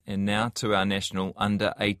And now to our national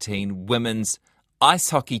under-18 women's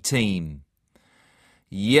ice hockey team.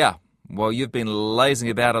 Yeah, well, you've been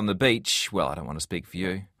lazing about on the beach. Well, I don't want to speak for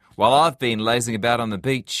you. While I've been lazing about on the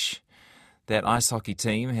beach, that ice hockey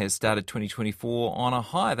team has started 2024 on a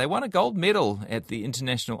high. They won a gold medal at the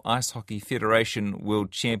International Ice Hockey Federation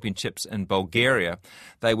World Championships in Bulgaria.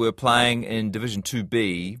 They were playing in Division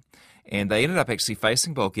 2B, and they ended up actually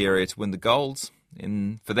facing Bulgaria to win the golds.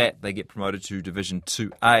 And for that, they get promoted to Division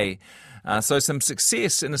 2A. So some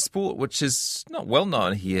success in a sport which is not well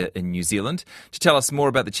known here in New Zealand. To tell us more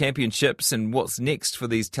about the championships and what's next for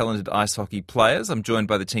these talented ice hockey players, I'm joined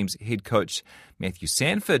by the team's head coach, Matthew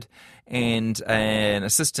Sanford, and an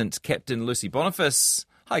assistant captain, Lucy Boniface.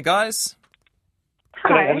 Hi, guys.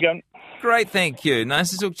 Hi. How's it going? Great, thank you. Nice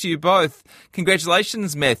to talk to you both.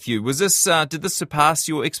 Congratulations, Matthew. Was this did this surpass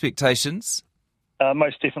your expectations?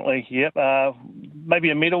 Most definitely, yep.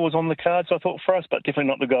 Maybe a medal was on the cards, I thought, for us, but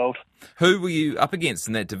definitely not the gold. Who were you up against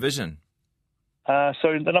in that division? So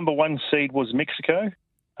the number 1 seed was Mexico.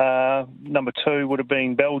 Number 2 would have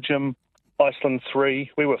been Belgium, Iceland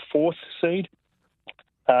 3. We were 4th seed.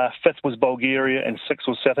 5th was Bulgaria, and 6th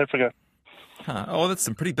was South Africa. Oh, that's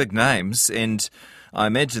some pretty big names, and I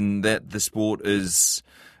imagine that the sport is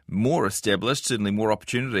more established, certainly more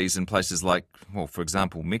opportunities in places like, well, for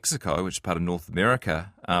example, Mexico, which is part of North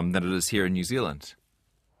America, than it is here in New Zealand.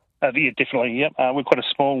 Yeah, definitely, yep. We're quite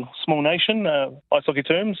a small nation, ice hockey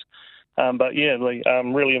terms, but yeah,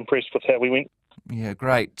 I'm really impressed with how we went. Yeah,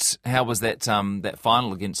 great. How was that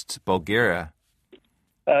final against Bulgaria?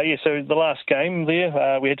 So the last game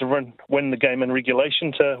there, we had to win the game in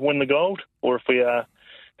regulation to win the gold, or if we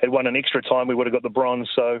had won in extra time, we would have got the bronze.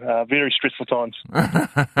 So very stressful times.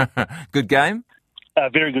 Good game?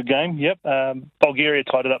 Very good game, yep. Bulgaria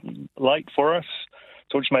tied it up late for us,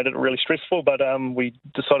 so which made it really stressful. But we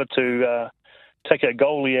decided to take our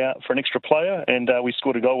goalie out for an extra player, and we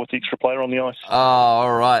scored a goal with the extra player on the ice. Oh,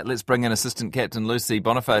 all right. Let's bring in assistant captain Lucy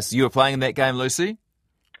Boniface. You were playing in that game, Lucy?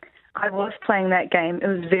 I was playing that game. It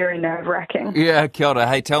was very nerve-wracking. Yeah, kia ora.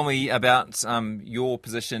 Hey, tell me about your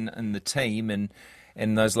position in the team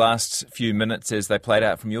and those last few minutes as they played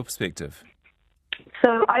out from your perspective.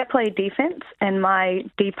 So I play defence, and my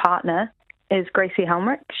D partner is Gracie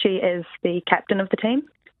Helmrich. She is the captain of the team.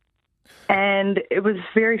 And it was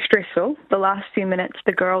very stressful. The last few minutes,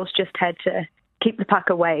 the girls just had to keep the puck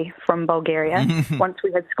away from Bulgaria once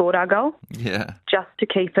we had scored our goal. Yeah. Just to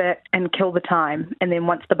keep it and kill the time. And then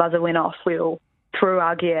once the buzzer went off, we all threw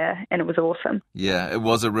our gear, and it was awesome. Yeah, it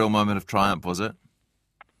was a real moment of triumph, was it?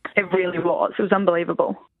 It really was. It was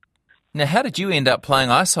unbelievable. Now, how did you end up playing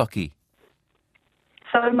ice hockey?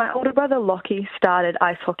 So my older brother Lockie started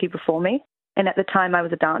ice hockey before me, and at the time I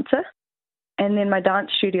was a dancer. And then my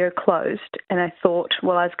dance studio closed, and I thought,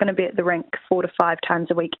 well, I was going to be at the rink 4 to 5 times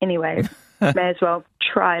a week anyway. May as well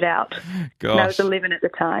try it out. Gosh. And I was 11 at the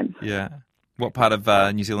time. Yeah. What part of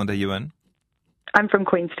New Zealand are you in? I'm from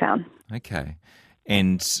Queenstown. Okay.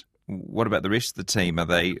 And what about the rest of the team? Are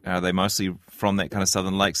they mostly from that kind of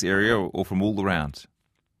Southern Lakes area or from all around?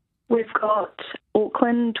 We've got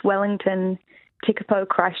Auckland, Wellington, Tekapo,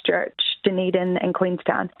 Christchurch, Dunedin and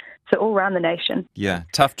Queenstown. So all around the nation. Yeah.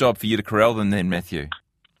 Tough job for you to corral them then, Matthew.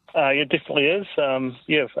 It definitely is.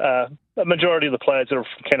 A majority of the players are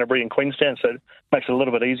from Canterbury and Queenstown, so it makes it a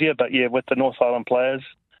little bit easier. But yeah, with the North Island players,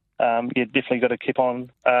 definitely got to keep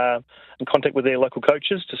on in contact with their local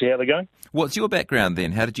coaches to see how they're going. What's your background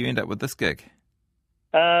then? How did you end up with this gig?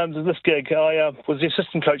 This gig, I was the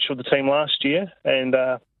assistant coach of the team last year and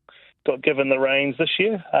got given the reins this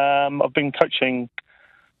year. I've been coaching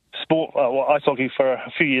ice hockey for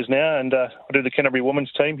a few years now, and I do the Canterbury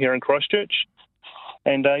women's team here in Christchurch.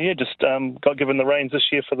 And just got given the reins this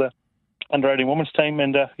year for the under-18 women's team,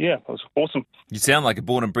 and it was awesome. You sound like a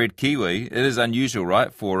born and bred Kiwi. It is unusual,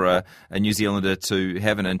 right, for a New Zealander to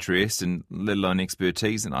have an interest and let alone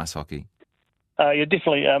expertise in ice hockey.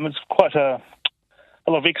 Definitely. It's quite a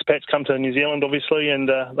lot of expats come to New Zealand, obviously, and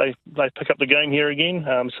they pick up the game here again.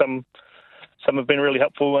 Some have been really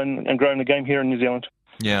helpful in growing the game here in New Zealand.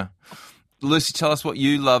 Yeah. Lucy, tell us what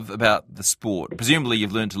you love about the sport. Presumably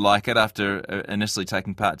you've learned to like it after initially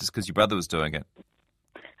taking part just because your brother was doing it.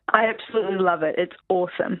 I absolutely love it. It's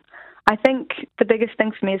awesome. I think the biggest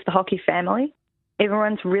thing for me is the hockey family.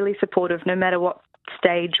 Everyone's really supportive no matter what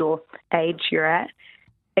stage or age you're at.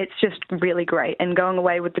 It's just really great. And going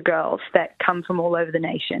away with the girls that come from all over the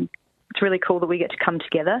nation, it's really cool that we get to come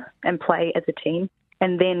together and play as a team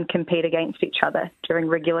and then compete against each other during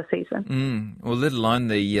regular season. Well, let alone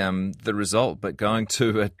the result, but going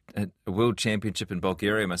to a World Championship in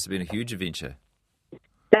Bulgaria must have been a huge adventure.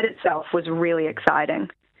 That itself was really exciting.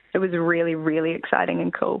 It was really, really exciting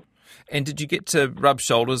and cool. And did you get to rub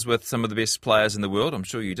shoulders with some of the best players in the world? I'm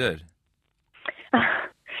sure you did.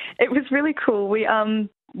 It was really cool.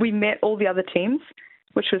 We met all the other teams,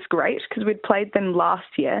 which was great because we'd played them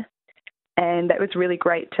last year, and that was really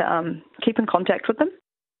great to keep in contact with them.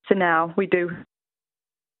 So now we do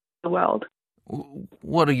the world.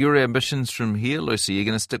 What are your ambitions from here, Lucy? Are you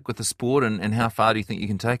going to stick with the sport, and how far do you think you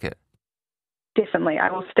can take it? Definitely,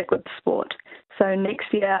 I will stick with the sport. So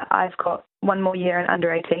next year I've got one more year in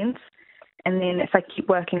under-18s, and then if I keep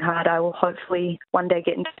working hard, I will hopefully one day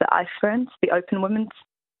get into the Ice Ferns, the open women's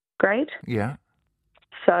grade. Yeah.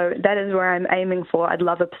 So that is where I'm aiming for. I'd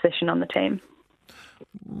love a position on the team.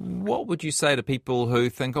 What would you say to people who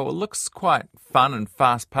think, oh, it looks quite fun and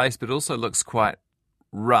fast-paced, but also looks quite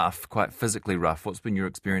rough, quite physically rough? What's been your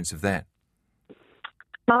experience of that?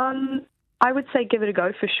 I would say give it a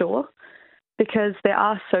go for sure, because there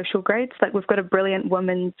are social grades. Like we've got a brilliant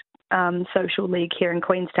women's social league here in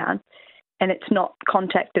Queenstown, and it's not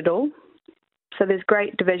contact at all. So there's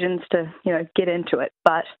great divisions to, get into it.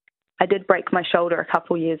 But I did break my shoulder a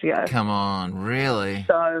couple of years ago. Come on, really?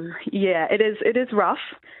 So, yeah, it is rough,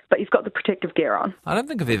 but you've got the protective gear on. I don't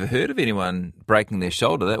think I've ever heard of anyone breaking their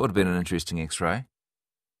shoulder. That would have been an interesting x-ray.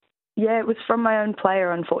 Yeah, it was from my own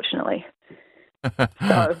player, unfortunately.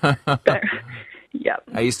 So, yeah.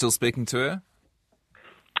 Are you still speaking to her?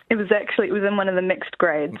 It was in one of the mixed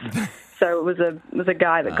grades. So it was a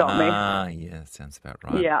guy that got me. Ah, yeah, that sounds about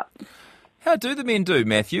right. Yeah. How do the men do,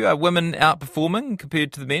 Matthew? Are women outperforming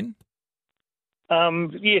compared to the men?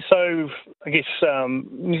 So I guess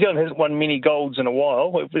New Zealand hasn't won many golds in a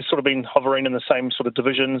while. We've sort of been hovering in the same sort of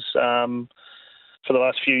divisions for the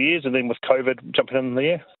last few years, and then with COVID jumping in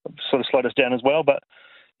there, it sort of slowed us down as well. But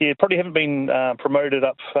yeah, probably haven't been promoted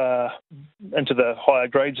up into the higher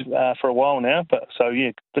grades for a while now. But so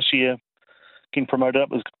yeah, this year getting promoted up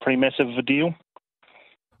was a pretty massive a deal.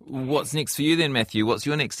 What's next for you then, Matthew? What's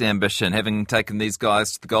your next ambition, having taken these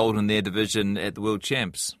guys to the gold in their division at the World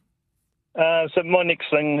Champs? So my next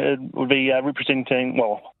thing would be being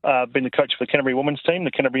the coach for the Canterbury women's team,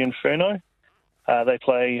 the Canterbury Inferno. They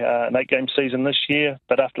play an 8-game season this year,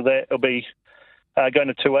 but after that it'll be going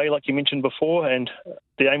to 2A, like you mentioned before, and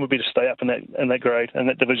the aim would be to stay up in that grade, in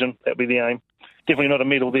that division. That would be the aim. Definitely not a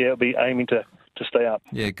medal there. It'll be aiming to stay up.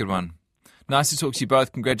 Yeah, good one. Nice to talk to you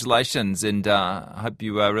both. Congratulations, and I hope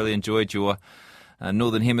you really enjoyed your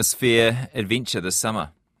Northern Hemisphere adventure this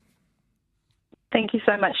summer. Thank you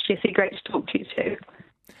so much, Jesse. Great to talk to you too.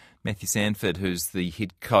 Matthew Sanford, who's the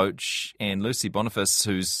head coach, and Lucy Boniface,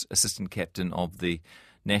 who's assistant captain of the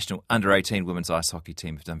national under-18 women's ice hockey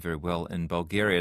team, have done very well in Bulgaria.